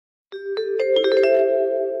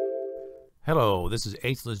Hello, this is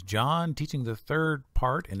Ageless John teaching the third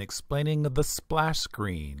part in explaining the splash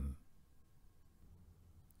screen.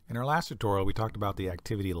 In our last tutorial we talked about the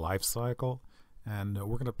activity lifecycle, and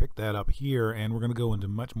we're going to pick that up here and we're going to go into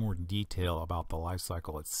much more detail about the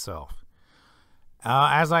lifecycle itself.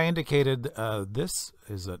 As I indicated, this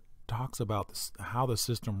talks about how the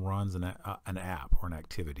system runs an app or an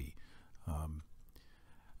activity.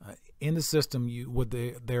 In the system,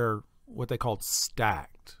 they're what they call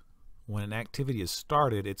stacked. When an activity is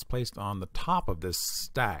started, it's placed on the top of this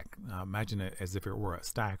stack. Imagine it as if it were a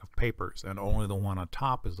stack of papers, and only the one on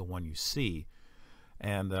top is the one you see.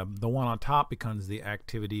 And the one on top becomes the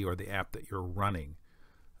activity or the app that you're running.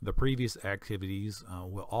 The previous activities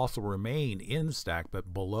will also remain in the stack,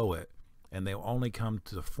 but below it, and they will only come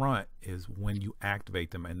to the front is when you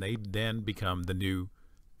activate them, and they then become the new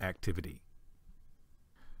activity.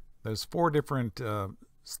 There's 4 different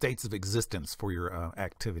states of existence for your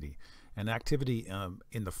activity. An activity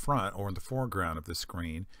in the front or in the foreground of the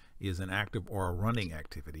screen is an active or a running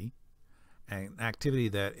activity. An activity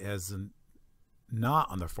that is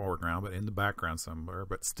not on the foreground but in the background somewhere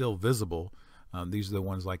but still visible. These are the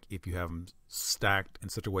ones like if you have them stacked in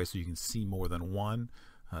such a way so you can see more than one,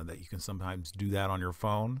 that you can sometimes do that on your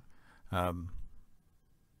phone.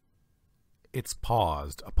 It's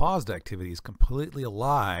paused. A paused activity is completely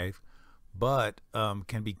alive but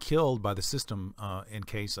can be killed by the system in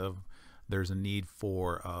case of there's a need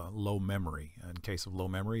for low memory. In case of low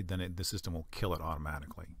memory, then the system will kill it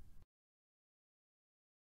automatically.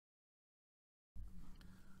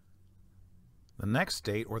 The next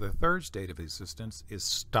state, or the third state of existence, is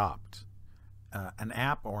stopped. An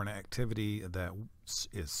app or an activity that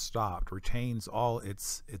is stopped retains all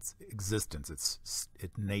its existence, its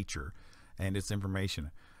nature, and its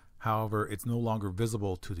information. However, it's no longer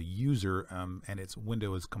visible to the user, and its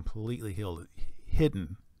window is completely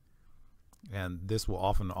hidden. And this will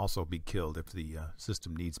often also be killed if the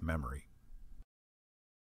system needs memory.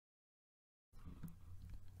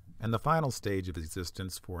 And the final stage of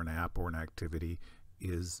existence for an app or an activity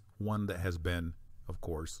is one that has been, of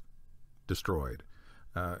course, destroyed.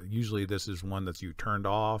 Usually this is one that you turned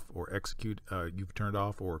off or you've turned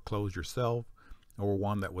off or closed yourself, or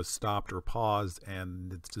one that was stopped or paused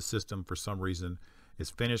and the system for some reason is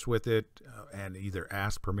finished with it and either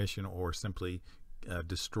asks permission or simply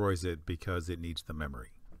destroys it because it needs the memory.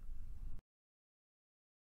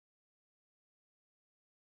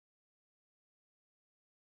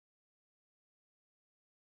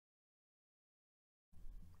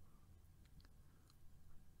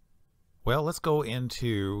 Well, let's go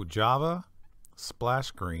into Java splash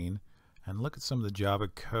screen and look at some of the Java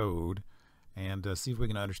code and see if we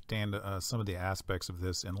can understand some of the aspects of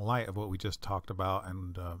this in light of what we just talked about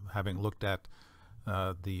and having looked at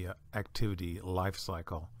the activity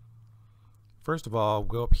lifecycle. First of all,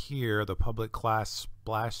 go up here, the public class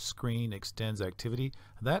splash screen extends activity.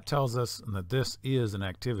 That tells us that this is an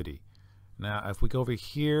activity. Now, if we go over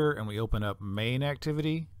here and we open up main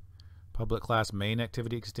activity, public class main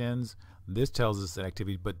activity extends, this tells us an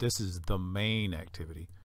activity, but this is the main activity.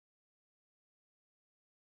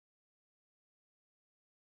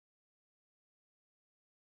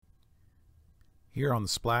 Here on the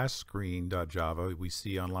splash screen.java, we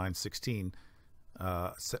see on line 15,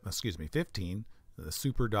 the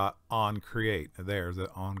super.Oncreate. There's the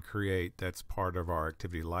Oncreate. That's part of our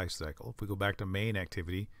activity lifecycle. If we go back to main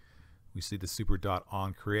activity, we see the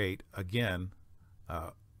super.Oncreate again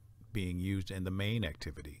being used in the main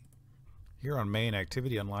activity. Here on main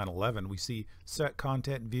activity on line 11, we see set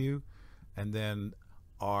content view and then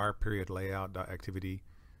r period layout.activity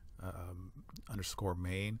underscore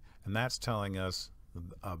main, and that's telling us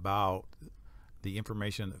about the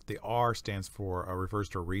information. The R stands for refers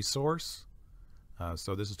to a resource,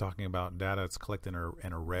 so this is talking about data that's collected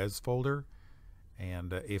in a res folder,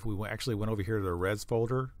 and if we actually went over here to the res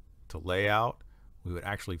folder to layout, we would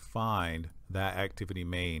actually find that activity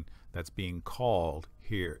main that's being called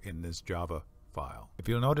here in this Java file. If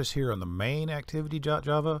you'll notice here on the main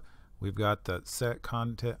activity.java, we've got the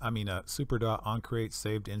super.Oncreate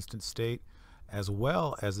saved instance state, as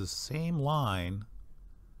well as the same line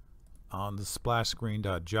on the splash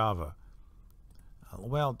screen.java.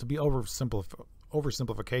 Well, to be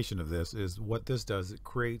oversimplification of this is what this does. It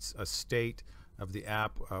creates a state of the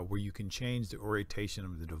app where you can change the orientation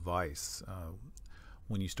of the device.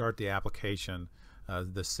 When you start the application,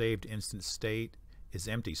 the saved instance state is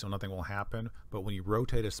empty, so nothing will happen. But when you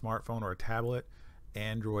rotate a smartphone or a tablet,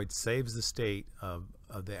 Android saves the state of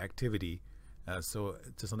the activity so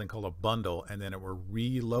to something called a bundle, and then it will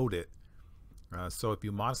reload it. So if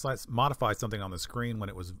you modify something on the screen when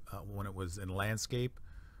it was in landscape,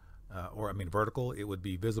 vertical, it would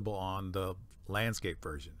be visible on the landscape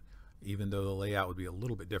version, even though the layout would be a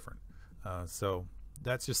little bit different. So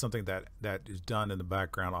that's just something that is done in the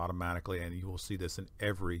background automatically, and you will see this in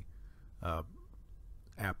every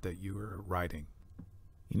app that you are writing.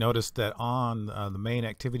 You notice that on the main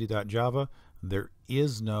activity.java, there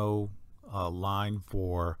is no line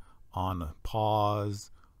for on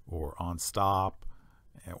pause or on stop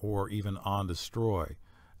or even on destroy.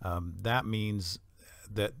 That means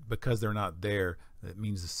that because they're not there, that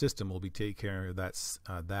means the system will be taking care of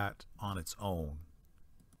that on its own.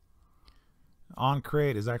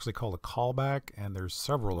 Oncreate is actually called a callback, and there's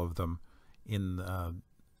several of them in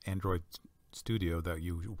Android Studio that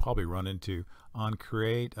you'll probably run into.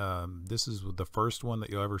 Oncreate, this is the first one that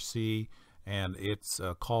you'll ever see, and it's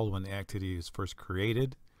called when the activity is first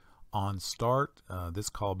created. On start, this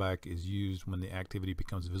callback is used when the activity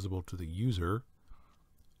becomes visible to the user.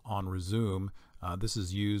 On resume, this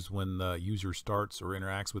is used when the user starts or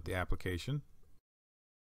interacts with the application.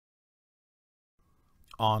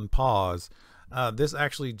 On pause, this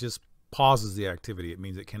actually just pauses the activity. It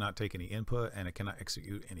means it cannot take any input and it cannot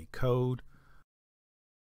execute any code.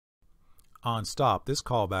 On stop, this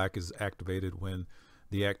callback is activated when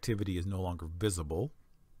the activity is no longer visible.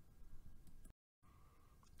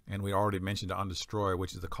 And we already mentioned on destroy,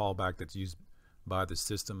 which is the callback that's used by the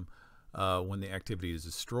system when the activity is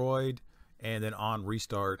destroyed. And then on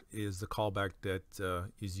restart is the callback that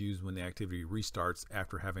is used when the activity restarts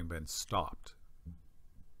after having been stopped.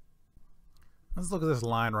 Let's look at this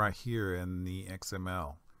line right here in the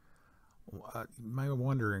XML. You might be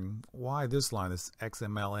wondering why this line, this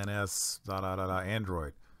XMLNS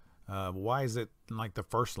Android. Why is it like the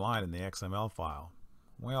first line in the XML file?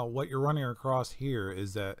 Well, what you're running across here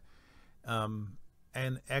is that an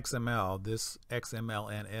XML, this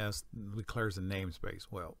XMLNS declares a namespace.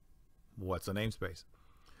 Well, what's a namespace?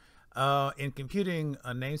 In computing,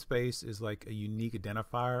 a namespace is like a unique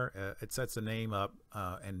identifier. It sets a name up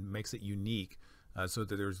and makes it unique so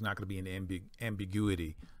that there's not going to be an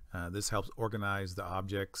ambiguity. This helps organize the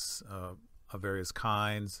objects of various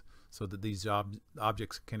kinds so that these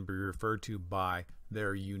objects can be referred to by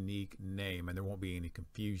their unique name and there won't be any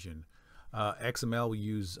confusion. XML will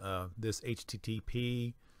use this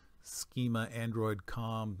HTTP schema Android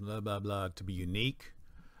com blah blah blah to be unique.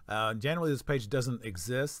 Generally, this page doesn't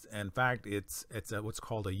exist. In fact, it's what's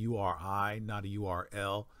called a URI, not a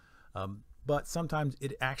URL. But sometimes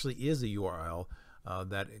it actually is a URL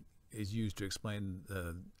that is used to explain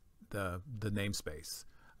the namespace.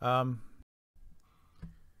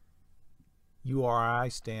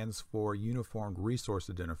 URI stands for Uniform Resource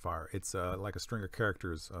Identifier. It's like a string of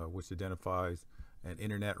characters which identifies an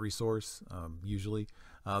internet resource usually.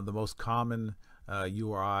 The most common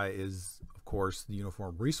URI is, of course, the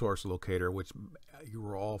Uniform Resource Locator, which you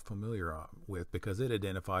are all familiar with because it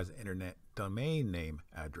identifies an internet domain name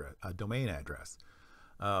address, domain address.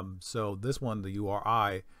 So this one, the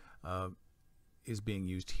URI, is being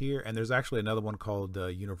used here, and there's actually another one called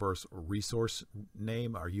Universal Resource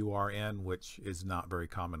Name, or URN, which is not very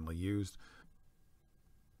commonly used.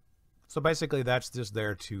 So basically that's just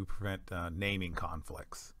there to prevent naming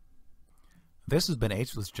conflicts. This has been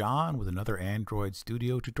Ageless John with another Android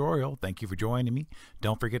Studio tutorial. Thank you for joining me.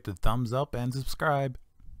 Don't forget to thumbs up and subscribe.